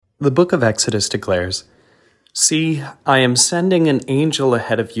The book of Exodus declares, "See, I am sending an angel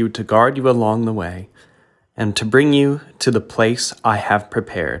ahead of you to guard you along the way, and to bring you to the place I have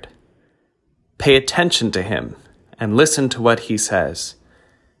prepared. Pay attention to him, and listen to what he says.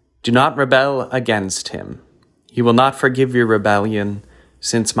 Do not rebel against him. He will not forgive your rebellion,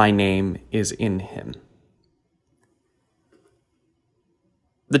 since my name is in him."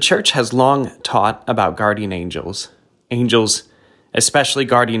 The Church has long taught about guardian angels. Angels, especially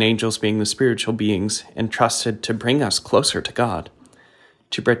guardian angels, being the spiritual beings entrusted to bring us closer to God,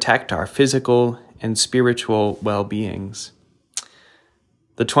 to protect our physical and spiritual well-beings.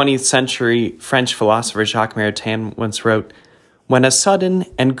 The 20th century French philosopher Jacques Maritain once wrote, "When a sudden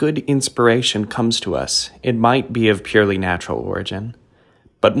and good inspiration comes to us, it might be of purely natural origin,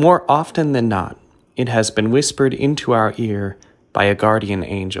 but more often than not, it has been whispered into our ear by a guardian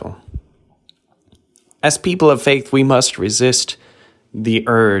angel." As people of faith, we must resist the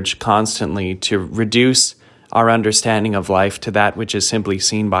urge constantly to reduce our understanding of life to that which is simply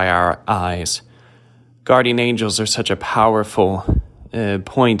seen by our eyes. Guardian angels are such a powerful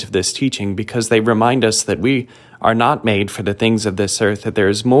point of this teaching because they remind us that we are not made for the things of this earth, that there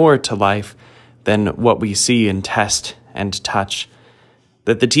is more to life than what we see and test and touch,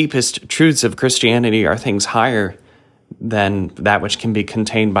 that the deepest truths of Christianity are things higher than that which can be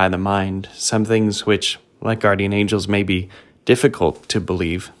contained by the mind, some things which, like guardian angels, may be difficult to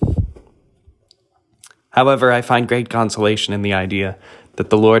believe. However, I find great consolation in the idea that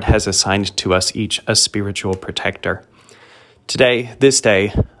the Lord has assigned to us each a spiritual protector. Today, this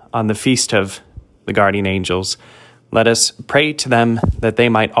day, on the feast of the guardian angels, let us pray to them that they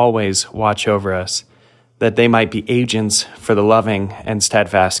might always watch over us, that they might be agents for the loving and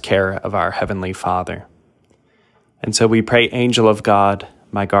steadfast care of our Heavenly Father. And so we pray, Angel of God,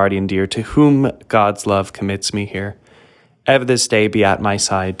 my guardian dear, to whom God's love commits me here, ever this day be at my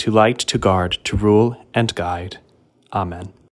side, to light, to guard, to rule, and guide. Amen.